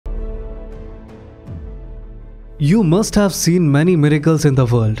You must have seen many miracles in the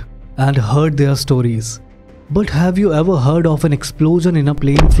world and heard their stories. But have you ever heard of an explosion in a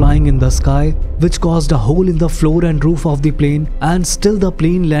plane flying in the sky which caused a hole in the floor and roof of the plane, and still the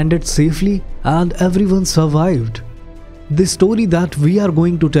plane landed safely and everyone survived? The story that we are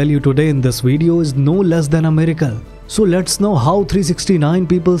going to tell you today in this video is no less than a miracle. So let's know how 369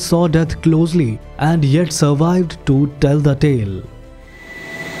 people saw death closely and yet survived to tell the tale.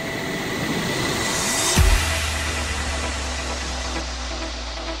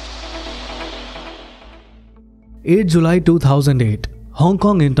 8 July 2008, Hong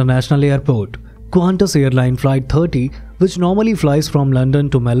Kong International Airport. Qantas Airlines Flight 30, which normally flies from London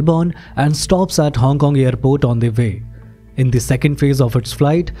to Melbourne and stops at Hong Kong Airport on the way. In the second phase of its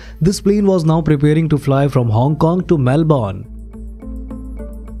flight, this plane was now preparing to fly from Hong Kong to Melbourne.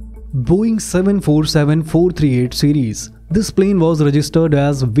 Boeing 747-438 series. This plane was registered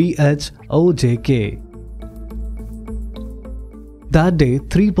as VHOJK. That day,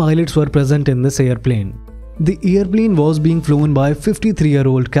 3 pilots were present in this airplane. The airplane was being flown by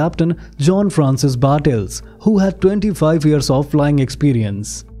 53-year-old Captain John Francis Bartels, who had 25 years of flying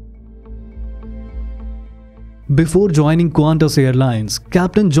experience. Before joining Qantas Airlines,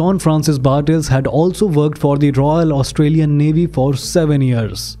 Captain John Francis Bartels had also worked for the Royal Australian Navy for 7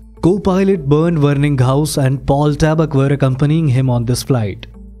 years. Co-pilot Bernd Werninghaus and Paul Tabak were accompanying him on this flight.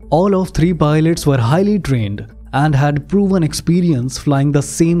 All of 3 pilots were highly trained and had proven experience flying the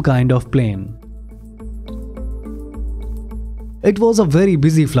same kind of plane. It was a very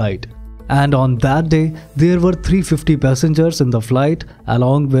busy flight, and on that day there were 350 passengers in the flight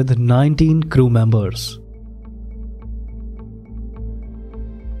along with 19 crew members.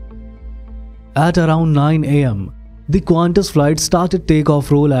 At around 9 AM, the Qantas flight started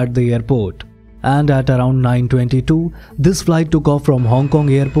takeoff roll at the airport, and at around 9:22, this flight took off from Hong Kong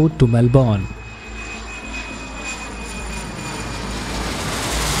Airport to Melbourne.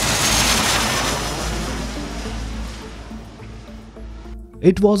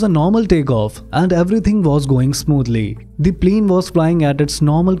 It was a normal takeoff and everything was going smoothly. The plane was flying at its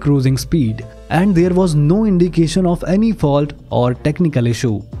normal cruising speed and there was no indication of any fault or technical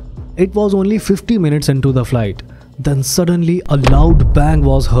issue. It was only 50 minutes into the flight. Then suddenly a loud bang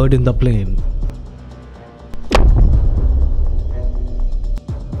was heard in the plane.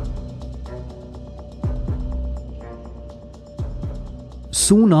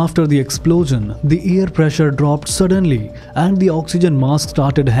 Soon after the explosion, the air pressure dropped suddenly and the oxygen mask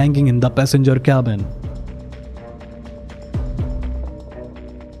started hanging in the passenger cabin.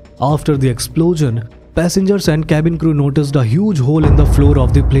 After the explosion, passengers and cabin crew noticed a huge hole in the floor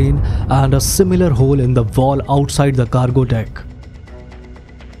of the plane and a similar hole in the wall outside the cargo deck.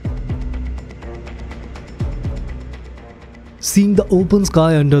 Seeing the open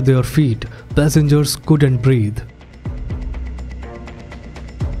sky under their feet, passengers couldn't breathe.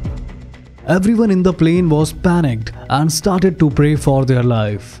 Everyone in the plane was panicked and started to pray for their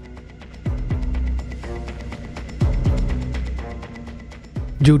life.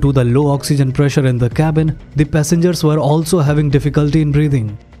 Due to the low oxygen pressure in the cabin, the passengers were also having difficulty in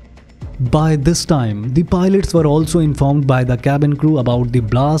breathing. By this time, the pilots were also informed by the cabin crew about the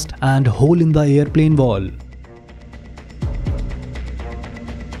blast and hole in the airplane wall.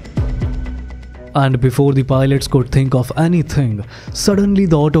 And before the pilots could think of anything, suddenly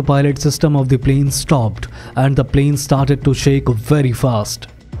the autopilot system of the plane stopped and the plane started to shake very fast.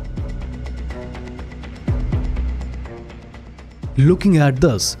 Looking at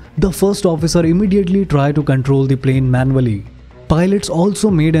this, the first officer immediately tried to control the plane manually. Pilots also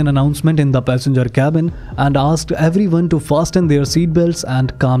made an announcement in the passenger cabin and asked everyone to fasten their seatbelts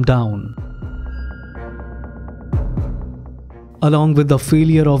and calm down. Along with the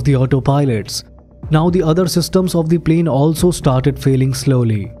failure of the autopilots, now the other systems of the plane also started failing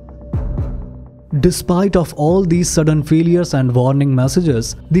slowly. Despite of all these sudden failures and warning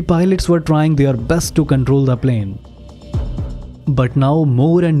messages, the pilots were trying their best to control the plane. But now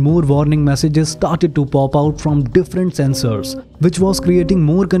more and more warning messages started to pop out from different sensors, which was creating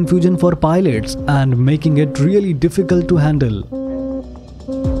more confusion for pilots and making it really difficult to handle.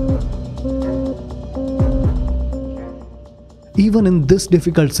 Even in this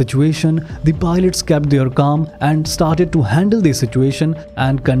difficult situation, the pilots kept their calm and started to handle the situation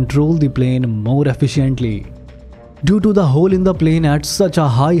and control the plane more efficiently. Due to the hole in the plane at such a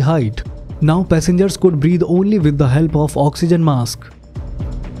high height, now passengers could breathe only with the help of oxygen mask.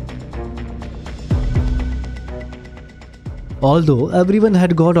 Although everyone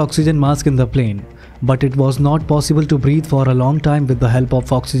had got oxygen mask in the plane, but it was not possible to breathe for a long time with the help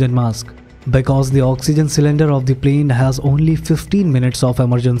of oxygen mask, because the oxygen cylinder of the plane has only 15 minutes of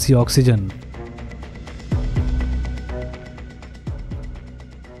emergency oxygen.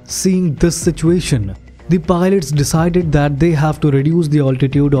 Seeing this situation, the pilots decided that they have to reduce the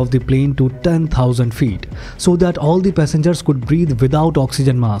altitude of the plane to 10,000 feet so that all the passengers could breathe without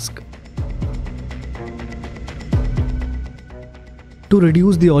oxygen mask. To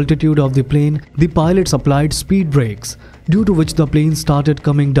reduce the altitude of the plane, the pilots applied speed brakes, due to which the plane started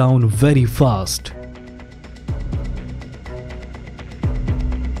coming down very fast.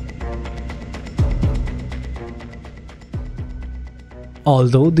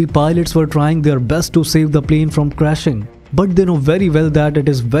 Although the pilots were trying their best to save the plane from crashing, but they know very well that it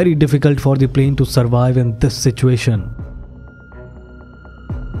is very difficult for the plane to survive in this situation.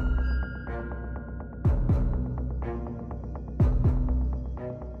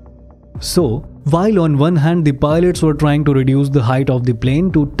 So, while on one hand the pilots were trying to reduce the height of the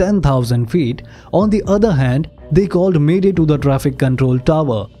plane to 10,000 feet, on the other hand, they called Mayday to the traffic control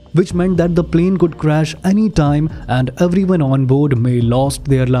tower, which meant that the plane could crash any time and everyone on board may lost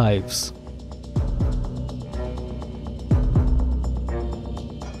their lives.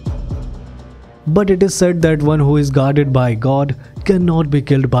 But it is said that one who is guarded by God cannot be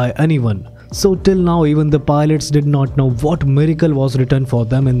killed by anyone. So till now even the pilots did not know what miracle was written for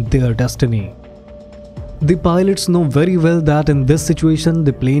them in their destiny. The pilots know very well that in this situation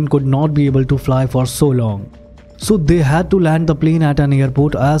the plane could not be able to fly for so long. So they had to land the plane at an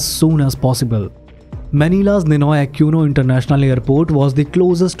airport as soon as possible. Manila's Ninoy Aquino International Airport was the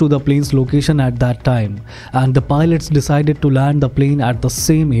closest to the plane's location at that time, and the pilots decided to land the plane at the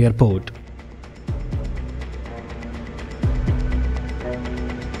same airport.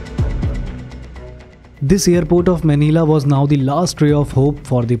 This airport of Manila was now the last ray of hope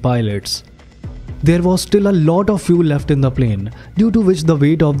for the pilots. There was still a lot of fuel left in the plane, due to which the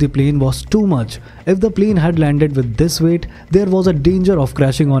weight of the plane was too much. If the plane had landed with this weight, there was a danger of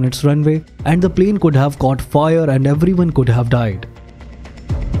crashing on its runway and the plane could have caught fire and everyone could have died.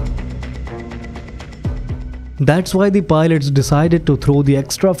 That's why the pilots decided to throw the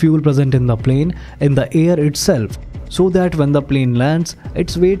extra fuel present in the plane in the air itself, so that when the plane lands,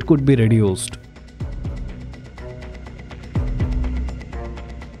 its weight could be reduced.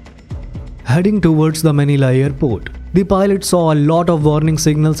 Heading towards the Manila airport, the pilots saw a lot of warning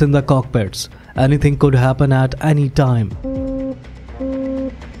signals in the cockpits. Anything could happen at any time.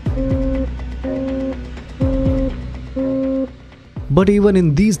 But even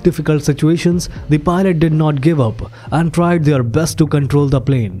in these difficult situations, the pilot did not give up and tried their best to control the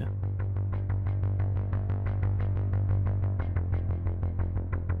plane.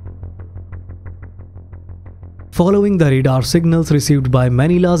 Following the radar signals received by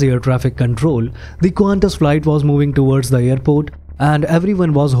Manila's air traffic control, the Qantas flight was moving towards the airport and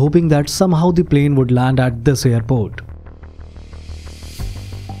everyone was hoping that somehow the plane would land at this airport.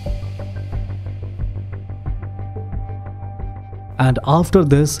 And after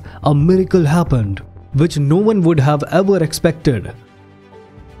this, a miracle happened, which no one would have ever expected.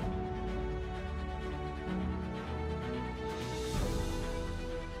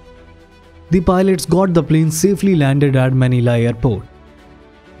 The pilots got the plane safely landed at Manila airport.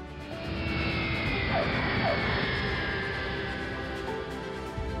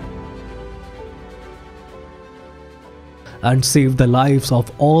 And saved the lives of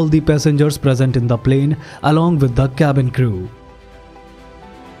all the passengers present in the plane along with the cabin crew.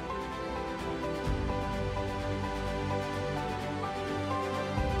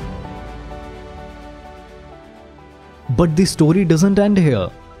 But the story doesn't end here.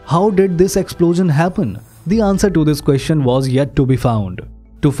 How did this explosion happen? The answer to this question was yet to be found.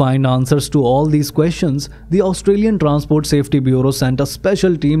 To find answers to all these questions, the Australian Transport Safety Bureau sent a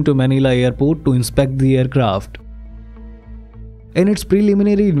special team to Manila Airport to inspect the aircraft. In its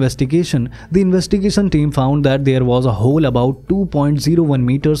preliminary investigation, the investigation team found that there was a hole about 2.01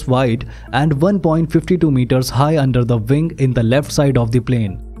 meters wide and 1.52 meters high under the wing in the left side of the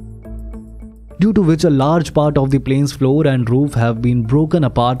plane, due to which a large part of the plane's floor and roof have been broken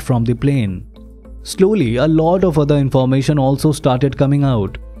apart from the plane. Slowly, a lot of other information also started coming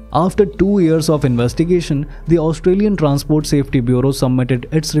out. After 2 years of investigation, the Australian Transport Safety Bureau submitted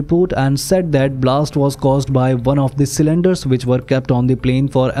its report and said that blast was caused by one of the cylinders which were kept on the plane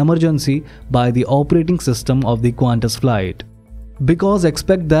for emergency by the operating system of the Qantas flight. Because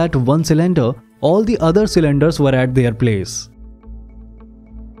expect that one cylinder, all the other cylinders were at their place.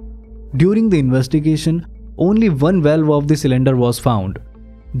 During the investigation, only one valve of the cylinder was found,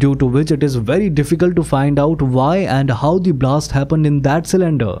 due to which it is very difficult to find out why and how the blast happened in that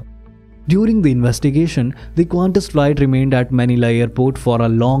cylinder. During the investigation, the Qantas flight remained at Manila Airport for a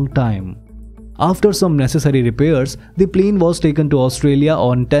long time. After some necessary repairs, the plane was taken to Australia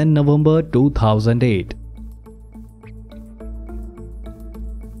on 10 November 2008.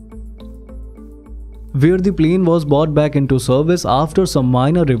 where the plane was brought back into service after some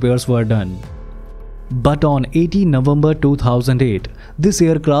minor repairs were done. But on 18 November 2008, this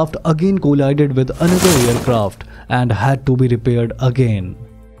aircraft again collided with another aircraft and had to be repaired again.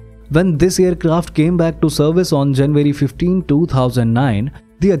 When this aircraft came back to service on January 15, 2009,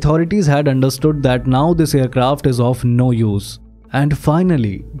 the authorities had understood that now this aircraft is of no use. And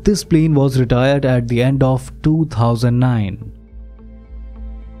finally, this plane was retired at the end of 2009.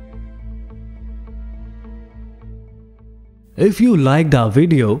 If you liked our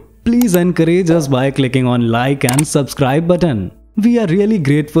video, please encourage us by clicking on like and subscribe button. We are really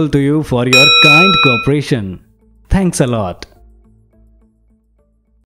grateful to you for your kind cooperation. Thanks a lot.